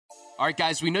All right,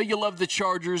 guys, we know you love the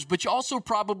Chargers, but you also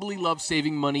probably love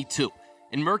saving money too.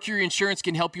 And Mercury Insurance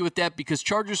can help you with that because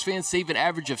Chargers fans save an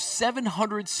average of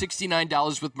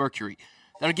 $769 with Mercury.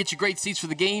 That'll get you great seats for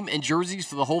the game and jerseys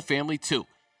for the whole family too.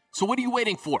 So what are you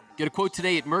waiting for? Get a quote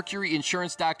today at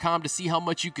mercuryinsurance.com to see how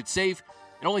much you could save.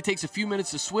 It only takes a few minutes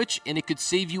to switch, and it could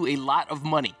save you a lot of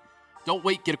money. Don't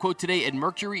wait. Get a quote today at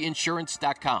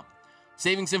mercuryinsurance.com.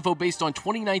 Savings info based on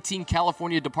 2019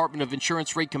 California Department of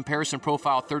Insurance Rate Comparison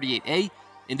Profile 38A.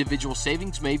 Individual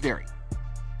savings may vary.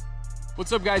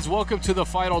 What's up, guys? Welcome to the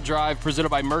Final Drive presented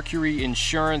by Mercury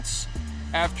Insurance.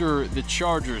 After the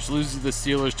Chargers lose to the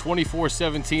Steelers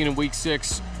 24-17 in Week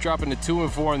 6, dropping to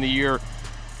 2-4 in the year.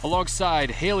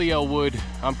 Alongside Haley Elwood,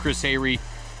 I'm Chris Hayre.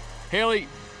 Haley,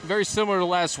 very similar to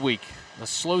last week. A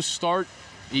slow start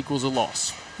equals a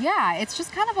loss. Yeah, it's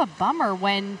just kind of a bummer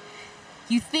when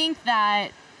you think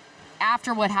that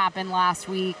after what happened last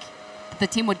week, the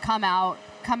team would come out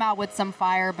with some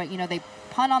fire, but they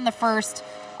punt on the first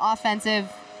offensive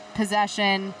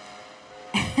possession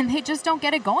and they just don't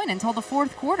get it going until the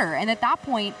fourth quarter. And at that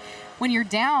point, when you're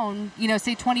down,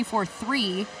 say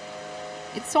 24-3,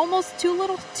 it's almost too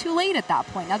late at that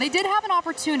point. Now, they did have an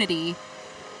opportunity.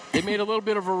 They made a little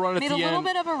bit of a run at the end. Made a little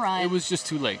bit of a run. It was just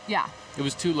too late. Yeah. It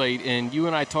was too late. And you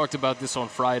and I talked about this on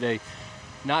Friday,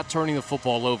 not turning the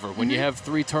football over. When you have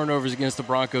 3 turnovers against the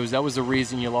Broncos, that was the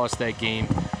reason you lost that game.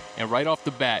 And right off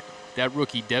the bat, that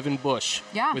rookie, Devin Bush,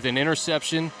 with an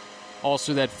interception,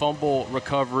 also that fumble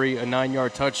recovery, a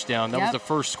 9-yard touchdown. That was the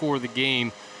first score of the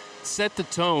game. Set the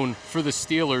tone for the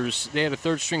Steelers. They had a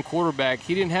third-string quarterback.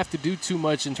 He didn't have to do too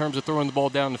much in terms of throwing the ball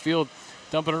down the field,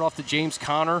 dumping it off to James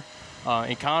Conner.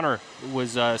 And Conner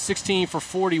was 16 for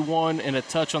 41 and a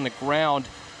touch on the ground,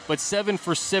 but 7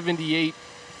 for 78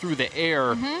 through the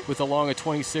air with a long of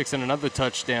 26 and another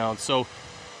touchdown. So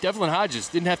Devlin Hodges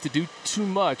didn't have to do too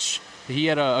much. He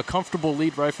had a comfortable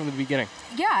lead right from the beginning.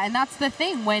 Yeah, and that's the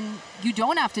thing. When you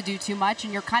don't have to do too much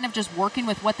and you're kind of just working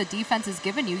with what the defense has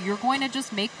given you, you're going to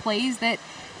just make plays that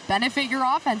benefit your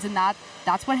offense, and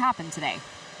that's what happened today.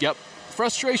 Yep.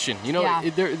 Frustration.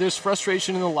 There's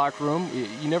frustration in the locker room.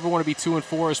 You never want to be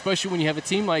 2-4, especially when you have a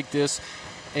team like this.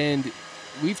 And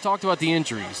we've talked about the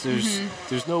injuries.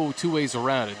 There's no two ways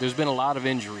around it. There's been a lot of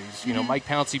injuries. Mike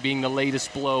Pouncey being the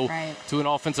latest blow to an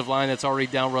offensive line that's already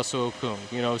down Russell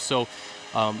Okung. So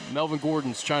Melvin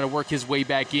Gordon's trying to work his way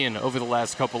back in over the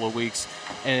last couple of weeks.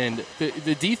 And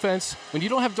the defense, when you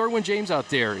don't have Derwin James out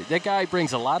there, that guy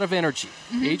brings a lot of energy.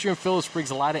 Adrian Phillips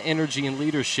brings a lot of energy and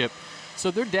leadership. So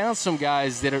they're down some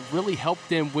guys that have really helped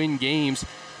them win games.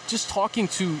 Just talking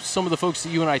to some of the folks that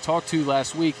you and I talked to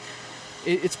last week,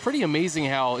 it's pretty amazing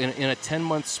how in a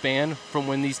 10-month span from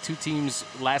when these two teams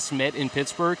last met in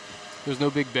Pittsburgh, there was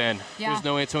no Big Ben. There was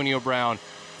no Antonio Brown.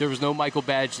 There was no Michael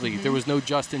Badgley. There was no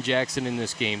Justin Jackson in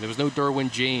this game. There was no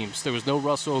Derwin James. There was no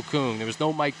Russell Okung. There was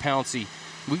no Mike Pouncey.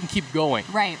 We can keep going.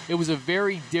 Right. It was a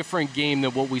very different game than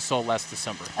what we saw last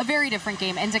December. A very different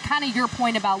game. And to kind of your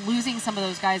point about losing some of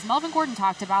those guys, Melvin Gordon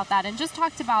talked about that and just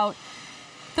talked about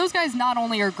those guys not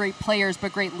only are great players,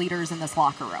 but great leaders in this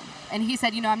locker room. And he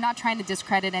said, I'm not trying to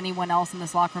discredit anyone else in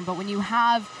this locker room, but when you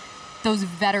have those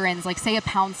veterans, like say a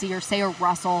Pouncey or say a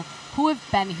Russell, who have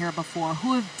been here before,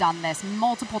 who have done this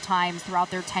multiple times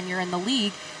throughout their tenure in the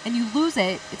league, and you lose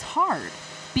it, it's hard.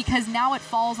 Because now it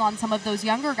falls on some of those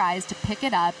younger guys to pick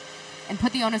it up and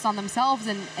put the onus on themselves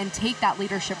and take that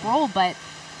leadership role. But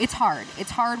it's hard.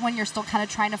 It's hard when you're still kind of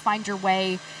trying to find your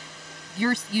way.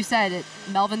 You said it,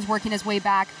 Melvin's working his way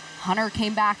back. Hunter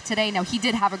came back today. Now, he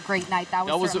did have a great night. That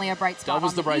was certainly a bright spot. That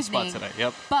was the bright evening. spot today,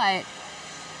 yep. But,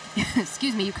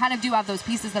 excuse me, you kind of do have those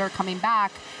pieces that are coming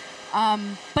back.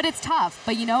 But it's tough.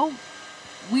 But,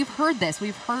 we've heard this.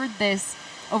 We've heard this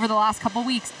over the last couple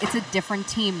weeks. It's a different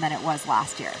team than it was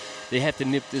last year. They have to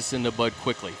nip this in the bud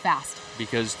quickly. Fast.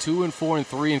 Because 2-4 and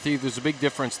 3-3, there's a big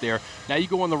difference there. Now you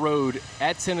go on the road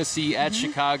at Tennessee, at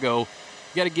Chicago.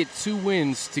 You got to get 2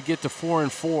 wins to get to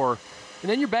 4-4, and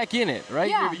then you're back in it, right?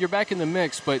 Yeah. You're back in the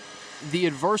mix. But the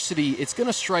adversity, it's going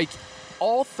to strike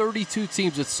all 32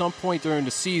 teams at some point during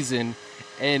the season,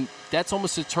 and that's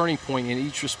almost a turning point in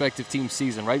each respective team's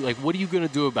season, right? Like, what are you going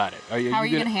to do about it? How are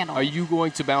you going to handle it? Are you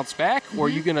going to bounce back, or are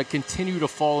you going to continue to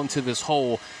fall into this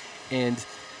hole? And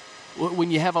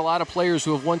when you have a lot of players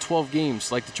who have won 12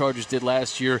 games like the Chargers did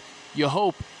last year, you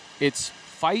hope it's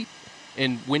fight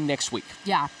and win next week.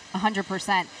 Yeah,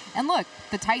 100%. And look,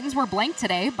 the Titans were blanked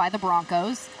today by the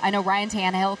Broncos. I know Ryan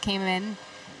Tannehill came in.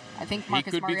 I think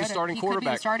Marcus Mariota, he could be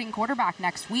the starting quarterback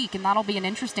next week, and that'll be an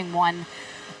interesting one.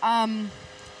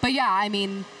 But yeah, I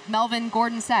mean, Melvin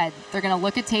Gordon said they're going to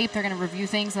look at tape, they're going to review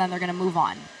things, and then they're going to move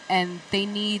on. And they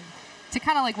need to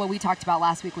kind of like what we talked about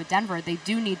last week with Denver, they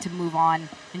do need to move on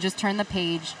and just turn the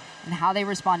page, and how they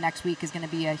respond next week is going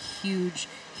to be a huge,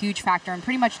 huge factor in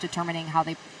pretty much determining how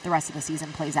the rest of the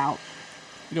season plays out.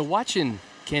 Watching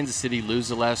Kansas City lose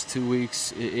the last 2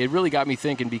 weeks, it really got me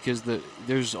thinking, because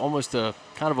there's almost a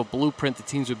kind of a blueprint the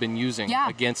teams have been using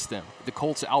against them. The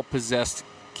Colts outpossessed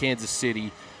Kansas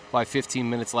City by 15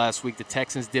 minutes last week. The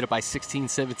Texans did it by 16,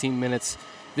 17 minutes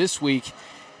this week.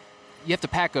 You have to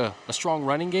pack a strong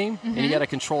running game, and you got to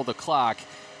control the clock.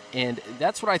 And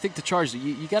that's what I think the Chargers,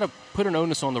 you got to put an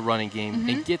onus on the running game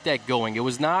and get that going. It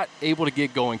was not able to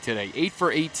get going today. 8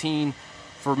 for 18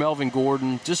 for Melvin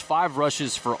Gordon, just 5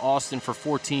 rushes for Austin for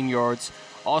 14 yards.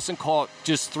 Austin caught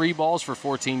just 3 balls for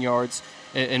 14 yards,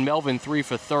 and Melvin 3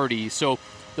 for 30. So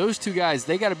those two guys,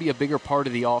 they got to be a bigger part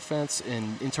of the offense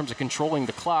in terms of controlling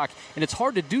the clock. And it's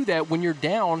hard to do that when you're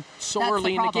down so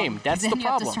early in the game. That's the problem. You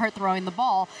have to start throwing the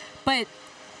ball. But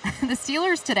the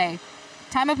Steelers today,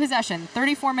 time of possession,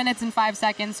 34 minutes and 5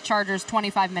 seconds. Chargers,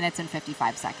 25 minutes and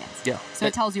 55 seconds. Yeah. So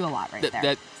it tells you a lot right there.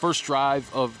 That first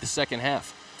drive of the second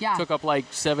half took up like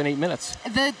 7-8 minutes.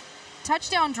 The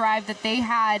touchdown drive that they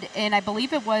had, and I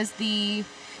believe it was the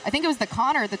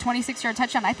Connor, the 26-yard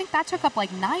touchdown. I think that took up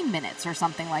like 9 minutes or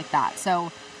something like that.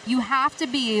 So you have to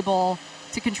be able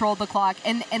to control the clock.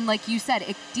 And like you said,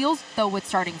 it deals, though, with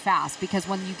starting fast, because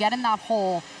when you get in that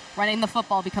hole, running the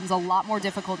football becomes a lot more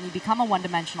difficult, and you become a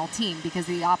one-dimensional team because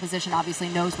the opposition obviously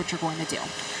knows what you're going to do.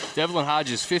 Devlin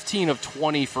Hodges, 15 of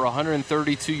 20 for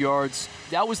 132 yards.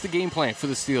 That was the game plan for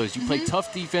the Steelers. You play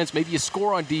tough defense, maybe you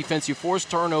score on defense, you force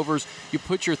turnovers, you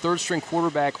put your third-string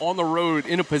quarterback on the road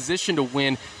in a position to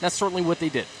win. That's certainly what they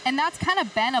did. And that's kind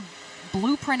of been a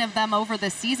blueprint of them over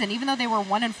this season. Even though they were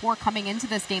 1-4 coming into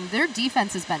this game, their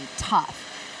defense has been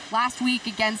tough. Last week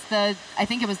against I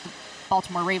think it was the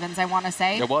Baltimore Ravens, I want to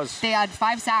say. It was. They had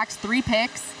 5 sacks, 3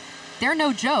 picks. They're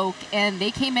no joke, and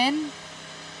they came in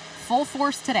full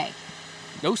force today.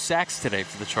 No sacks today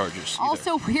for the Chargers either.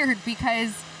 Also weird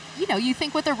because, you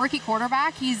think with a rookie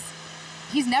quarterback, he's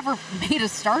never made a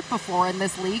start before in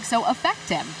this league, so affect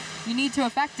him. You need to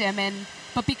affect him,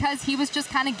 but because he was just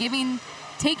kind of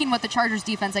taking what the Chargers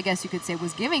defense, I guess you could say,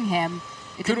 was giving him,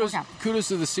 kudos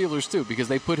to the Steelers, too, because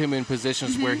they put him in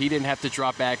positions where he didn't have to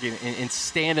drop back and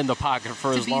stand in the pocket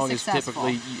for as long as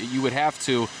typically you would have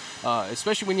to,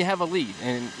 especially when you have a lead.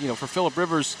 And, for Phillip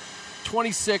Rivers,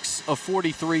 26 of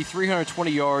 43,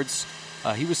 320 yards.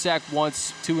 He was sacked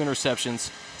once, 2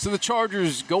 interceptions. So the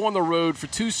Chargers go on the road for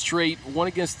 2 straight, one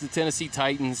against the Tennessee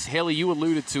Titans. Haley, you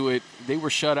alluded to it. They were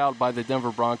shut out by the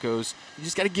Denver Broncos. You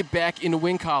just got to get back in the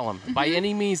win column by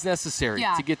any means necessary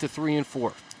to get to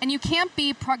 3-4. And you can't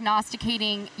be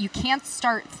prognosticating. You can't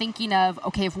start thinking of,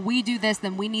 okay, if we do this,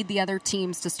 then we need the other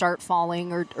teams to start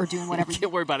falling or doing whatever. You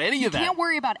can't worry about any of that. You can't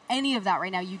worry about any of that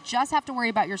right now. You just have to worry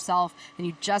about yourself, and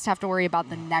you just have to worry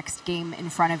about the next game in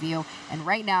front of you. And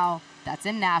right now, that's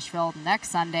in Nashville next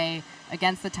Sunday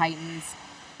against the Titans.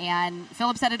 And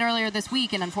Phillip said it earlier this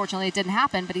week, and unfortunately it didn't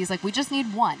happen, but he's like, we just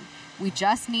need one. We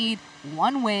just need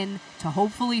one win to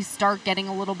hopefully start getting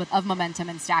a little bit of momentum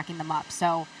and stacking them up.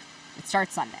 So it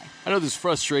starts Sunday. I know there's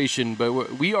frustration,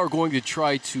 but we are going to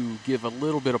try to give a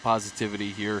little bit of positivity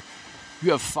here.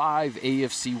 You have 5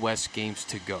 AFC West games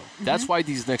to go. That's why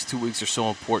these next 2 weeks are so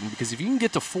important, because if you can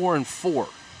get to 4-4,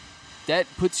 that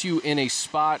puts you in a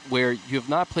spot where you have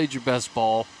not played your best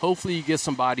ball. Hopefully you get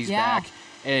some bodies back,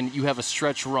 and you have a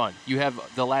stretch run. You have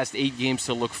the last 8 games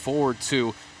to look forward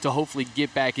to hopefully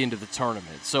get back into the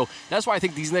tournament. So that's why I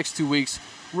think these next 2 weeks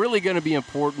really going to be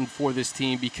important for this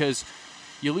team, because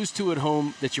you lose 2 at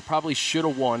home that you probably should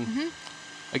have won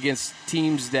against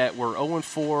teams that were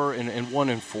 0-4 and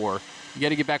 1-4. You got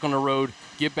to get back on the road,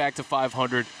 get back to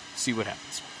 500, see what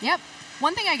happens. Yep.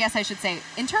 One thing I guess I should say,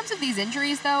 in terms of these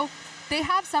injuries, though, they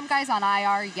have some guys on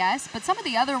IR, yes, but some of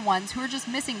the other ones who are just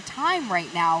missing time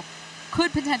right now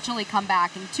could potentially come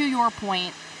back. And to your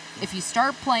point, if you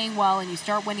start playing well and you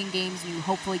start winning games and you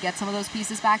hopefully get some of those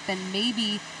pieces back, then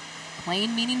maybe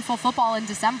playing meaningful football in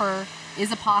December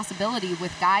is a possibility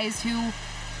with guys who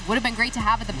would have been great to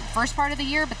have at the first part of the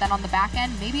year, but then on the back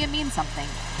end, maybe it means something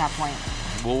at that point.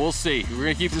 Well, we'll see. We're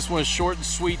going to keep this one short and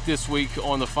sweet this week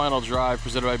on The Final Drive,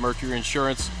 presented by Mercury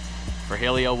Insurance. For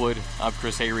Haley Elwood, I'm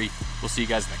Chris Hayre. We'll see you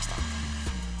guys next time.